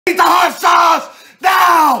Eat the hot sauce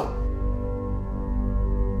now!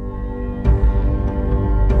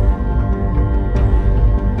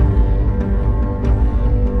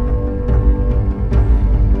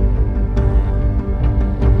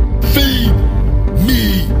 Feed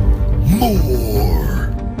me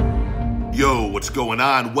more. Yo, what's going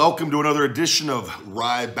on? Welcome to another edition of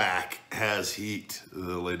Ryback Has Heat,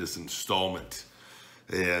 the latest installment.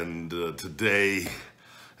 And today,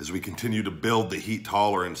 as we continue to build the heat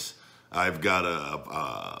tolerance, I've got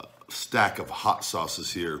a stack of hot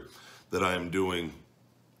sauces here that I am doing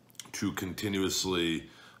to continuously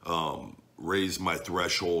raise my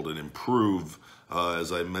threshold and improve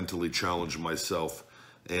as I mentally challenge myself.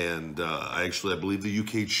 And I believe the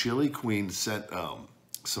UK Chili Queen sent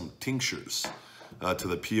some tinctures to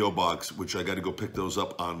the P.O. box, which I got to go pick those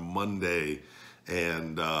up on Monday,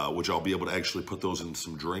 and which I'll be able to actually put those in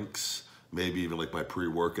some drinks. Maybe even like my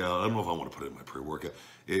pre-workout. I don't know if I want to put it in my pre-workout.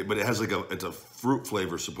 But it has like it's a fruit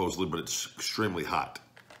flavor supposedly, but it's extremely hot,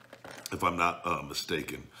 if I'm not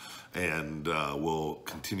mistaken. And will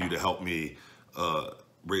continue to help me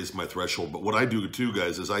raise my threshold. But what I do too,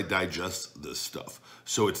 guys, is I digest this stuff.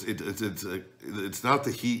 So it's not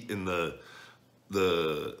the heat in the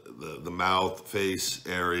mouth, face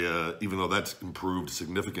area, even though that's improved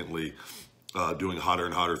significantly, doing hotter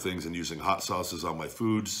and hotter things and using hot sauces on my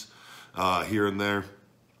foods. Here and there,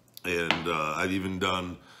 and I've even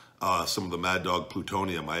done some of the Mad Dog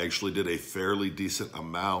Plutonium. I actually did a fairly decent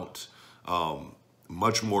amount,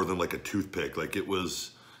 much more than like a toothpick. Like it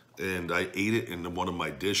was, and I ate it in one of my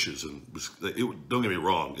dishes, and don't get me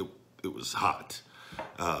wrong, it was hot,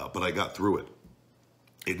 but I got through it.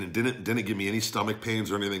 It didn't give me any stomach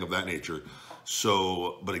pains or anything of that nature.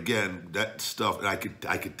 So, but again, that stuff, and I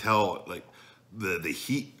could tell like the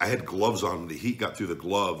heat. I had gloves on. The heat got through the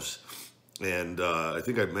gloves. And I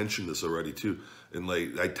think I mentioned this already too. And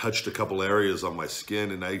like I touched a couple areas on my skin,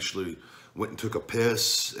 and I actually went and took a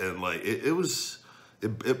piss, and like it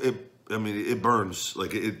burns.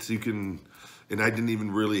 Like you can, and I didn't even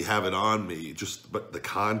really have it on me. But the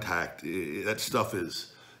contact, that stuff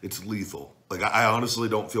it's lethal. Like I honestly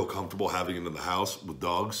don't feel comfortable having it in the house with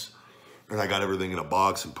dogs, and I got everything in a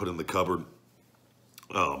box and put in the cupboard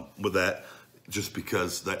with that, just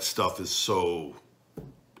because that stuff is so.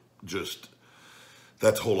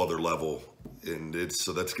 That's a whole other level, and that's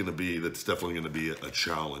definitely gonna be a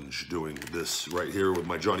challenge doing this right here with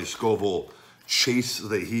my Johnny Scoville Chase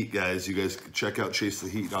the Heat, guys. You guys can check out Chase the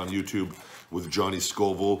Heat on YouTube with Johnny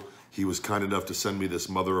Scoville. He was kind enough to send me this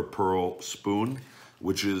mother of pearl spoon,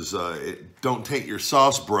 which is don't taint your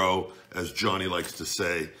sauce, bro, as Johnny likes to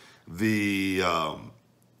say.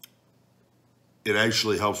 It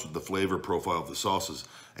actually helps with the flavor profile of the sauces.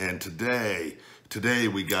 And today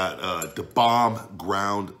we got the Bomb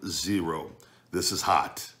Ground Zero. This is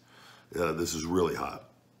hot. This is really hot.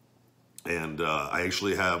 And I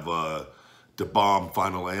actually have the Bomb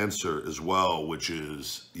Final Answer as well, which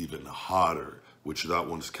is even hotter, which that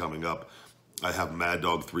one's coming up. I have Mad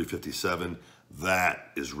Dog 357.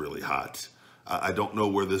 That is really hot. I don't know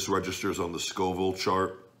where this registers on the Scoville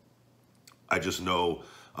chart. I just know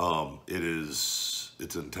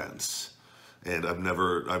it's intense. And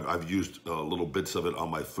I've used little bits of it on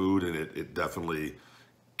my food, and it definitely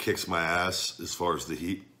kicks my ass as far as the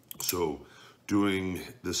heat. So doing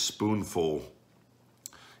this spoonful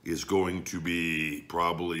is going to be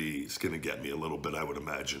it's going to get me a little bit, I would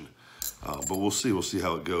imagine. But we'll see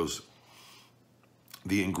how it goes.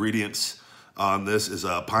 The ingredients on this is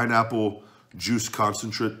pineapple juice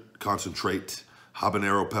concentrate,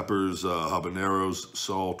 habanero peppers, habaneros,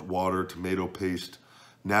 salt, water, tomato paste,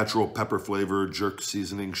 natural pepper flavor, jerk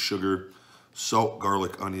seasoning, sugar, salt,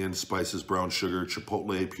 garlic, onion, spices, brown sugar,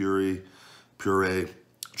 chipotle puree,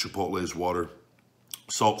 chipotle's water,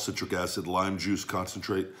 salt, citric acid, lime juice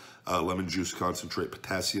concentrate, lemon juice concentrate,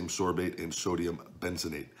 potassium sorbate, and sodium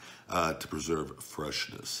benzenate to preserve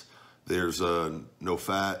freshness. There's no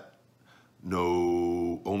fat,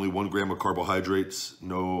 only 1 gram of carbohydrates,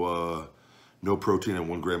 no protein, and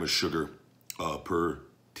 1 gram of sugar per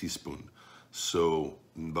teaspoon. So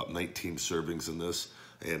about 19 servings in this.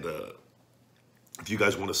 And if you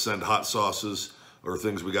guys want to send hot sauces or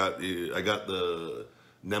things, I got the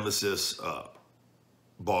Nemesis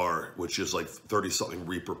bar, which is like 30-something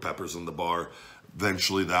Reaper peppers in the bar.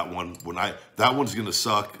 Eventually that one's gonna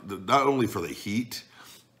suck, not only for the heat.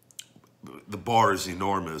 The bar is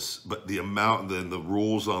enormous, but the amount, the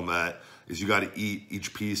rules on that is you got to eat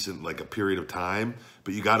each piece in like a period of time,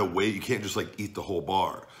 but you got to wait. You can't just like eat the whole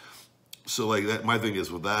bar. So like that, my thing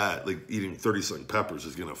is with that, like eating 30-something peppers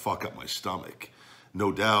is gonna fuck up my stomach,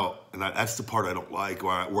 no doubt. And that's the part I don't like,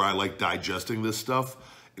 where I like digesting this stuff.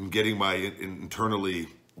 and getting my internally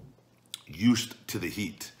used to the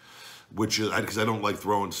heat, which is because I don't like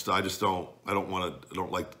throwing stuff. I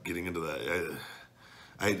don't like getting into that.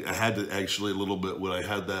 I had to actually a little bit when I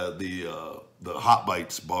had the Hot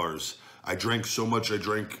Bites bars. I drank so much. I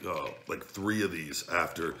drank like 3 of these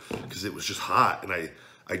after because it was just hot, and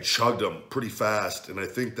I chugged them pretty fast, and I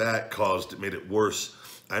think that made it worse.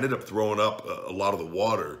 I ended up throwing up a lot of the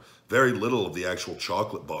water, very little of the actual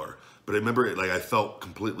chocolate bar. But I remember it, like I felt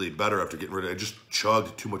completely better after getting rid of it. I just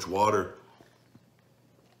chugged too much water.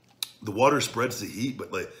 The water spreads the heat,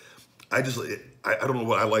 but like I don't know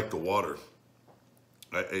what I like the water.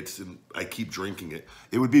 I keep drinking it.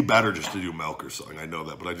 It would be better just to do milk or something. I know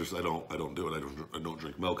that, but I don't do it. I don't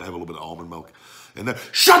drink milk. I have a little bit of almond milk, and then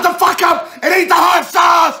shut the fuck up and eat the hot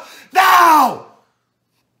sauce now.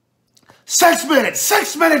 6 minutes.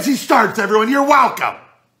 6 minutes. He starts. Everyone, you're welcome.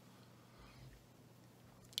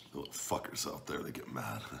 Little fuckers out there, they get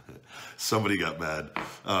mad. Somebody got mad.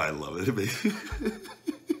 Oh, I love it.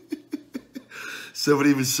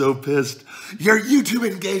 Somebody was so pissed. Your YouTube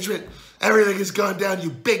engagement. Everything has gone down,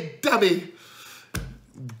 you big dummy.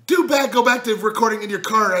 Too bad, go back to recording in your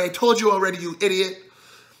car. I told you already, you idiot.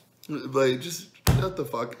 Like, just shut the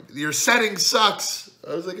fuck up. Your setting sucks.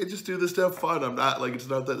 I was like, I just do this to have fun. I'm not, like, it's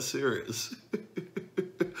not that serious.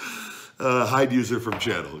 Hide user from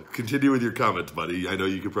channel. Continue with your comments, buddy. I know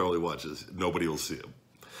you could probably watch this. Nobody will see them.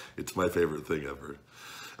 It's my favorite thing ever.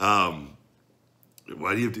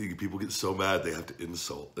 Why do you have to, people get so mad they have to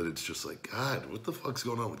insult? And it's just like, God, what the fuck's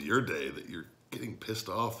going on with your day that you're getting pissed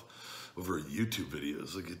off over YouTube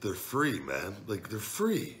videos? Like, they're free, man. Like, they're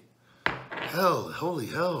free. Hell, holy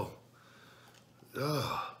hell.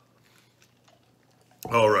 Ugh.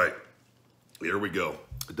 All right. Here we go.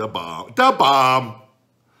 Da bomb. Da bomb.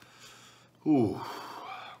 Ooh.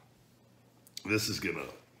 This is gonna,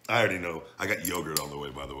 I already know. I got yogurt on the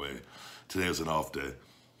way, by the way. Today was an off day.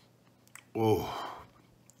 Oh.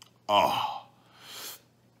 Oh.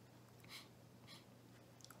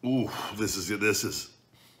 Ooh, this is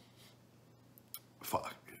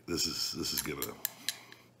fuck. This is gonna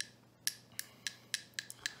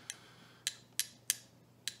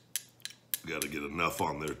gotta get enough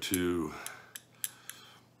on there too.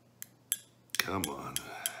 Come on.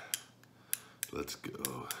 Let's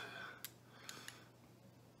go.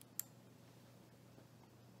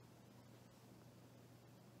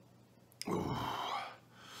 Ooh.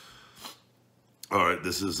 All right,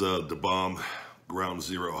 this is the Bomb Ground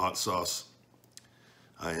Zero hot sauce.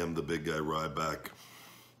 I am the big guy Ryback.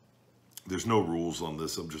 There's no rules on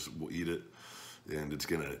this. We'll eat it, and it's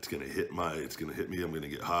gonna hit me. I'm gonna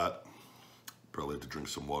get hot. Probably have to drink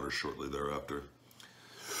some water shortly thereafter.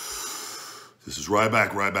 This is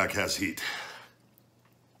Ryback. Ryback has heat.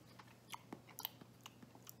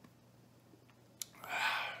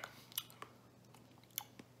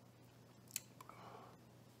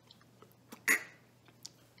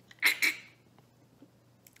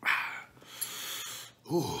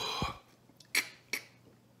 Ooh.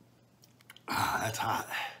 Ah, that's hot.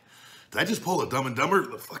 Did I just pull a Dumb and Dumber,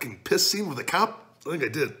 the fucking piss scene with a cop? I think I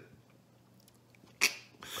did.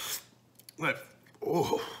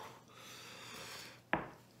 Oh.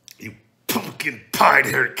 You pumpkin pie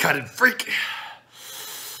haircutted freak.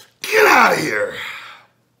 Get out of here.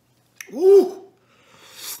 Woo.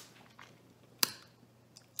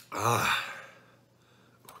 Ah.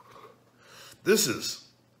 This is,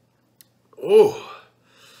 oh.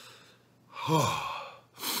 Oh.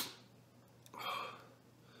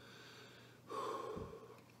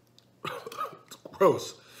 It's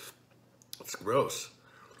gross. It's gross.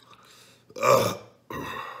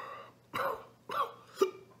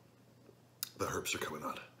 The herpes are coming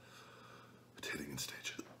on. It's hitting in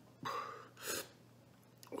stage.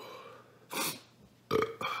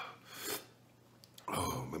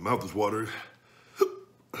 Oh, my mouth is watered.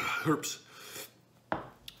 Herpes.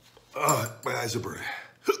 My eyes are burning.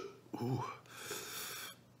 Ooh.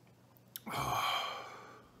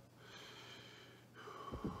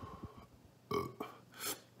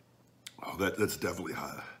 Oh, that's definitely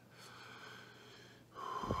hot.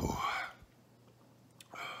 Oh.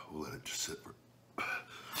 We'll let it just sit for,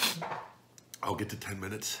 I'll get to 10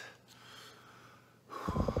 minutes.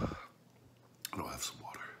 And I'll have some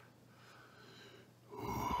water.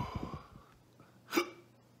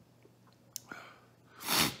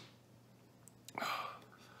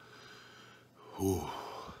 Ooh.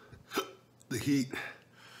 The heat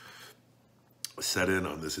set in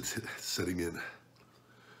on this. It's setting in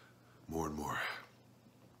more and more.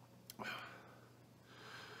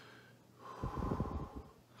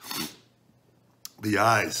 The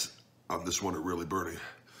eyes on this one are really burning.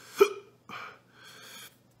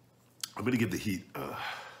 I'm going to give the heat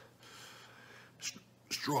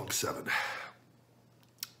strong 7.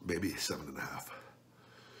 Maybe 7.5.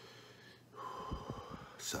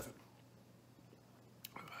 7.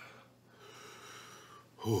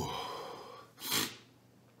 Ooh.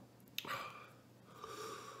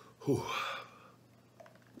 Ooh.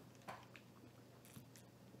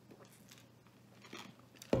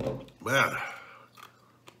 Man.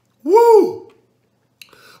 Woo!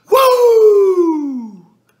 Woo!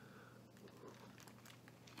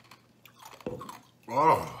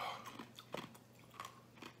 Oh.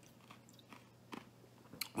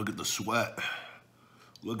 Look at the sweat.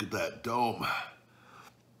 Look at that dome.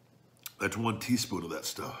 That's 1 teaspoon of that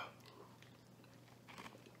stuff.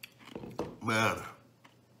 Man,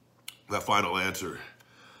 that final answer.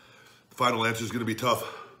 The final answer is going to be tough.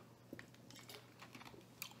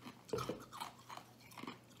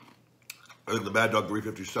 I think the Mad Dog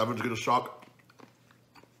 357 is going to suck.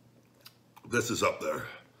 This is up there.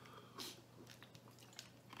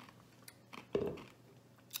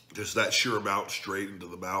 Just that sheer amount straight into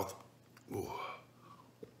the mouth. Ooh.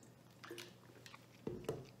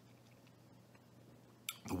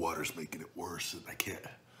 The water's making it worse, and I can't.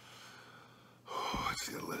 Oh, I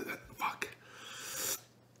just gotta let it. Fuck.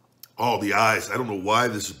 Oh, the eyes. I don't know why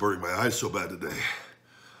this is burning my eyes so bad today.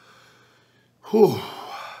 Whew.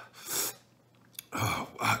 Oh,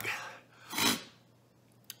 fuck.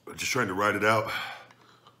 I'm just trying to ride it out.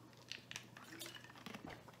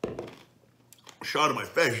 Shot in my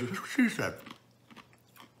face. That's what she said.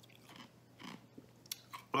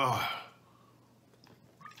 Oh.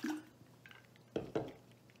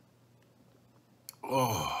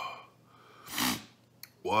 Oh.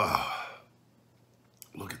 Wow.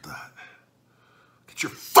 Look at that. Get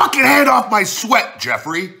your fucking hand off my sweat,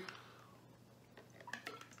 Jeffrey.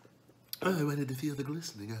 Oh, I wanted to feel the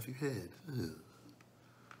glistening off your head. Ugh.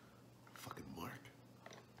 Fucking Mark.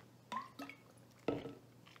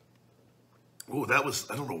 Oh, that was,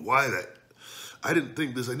 I don't know why that, I didn't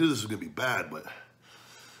think this, I knew this was gonna be bad, but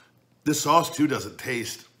this sauce too doesn't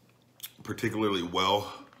taste particularly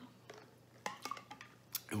well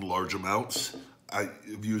in large amounts.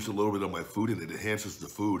 I've used a little bit on my food and it enhances the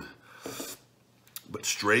food. But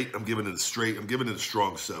straight, I'm giving it a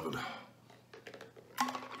strong 7.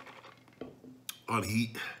 On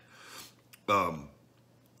heat, the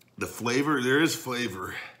flavor, there is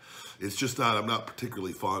flavor. It's just not, I'm not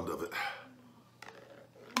particularly fond of it.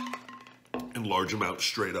 In large amounts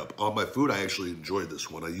straight up. On my food, I actually enjoyed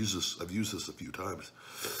this one. I've used this a few times.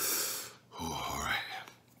 Oh, all right.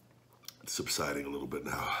 It's subsiding a little bit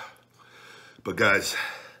now. But guys,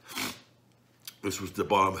 this was the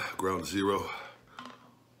bomb ground zero.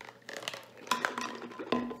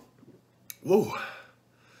 Whoa.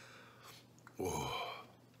 Whoa.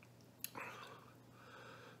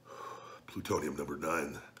 Plutonium number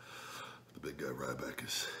 9. The big guy Ryback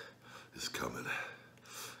is coming.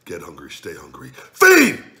 Get hungry, stay hungry.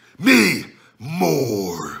 Feed me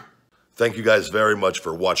more. Thank you guys very much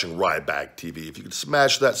for watching Ryback TV. If you could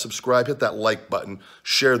smash that subscribe, hit that like button,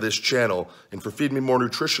 share this channel, and for Feed Me More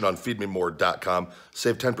Nutrition on feedmemore.com,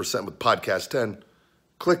 save 10% with Podcast 10.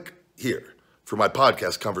 Click here for my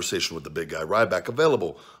podcast conversation with the big guy Ryback,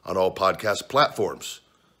 available on all podcast platforms.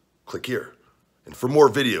 Click here. And for more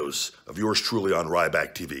videos of yours truly on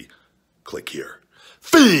Ryback TV, click here.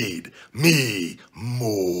 Feed me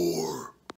more.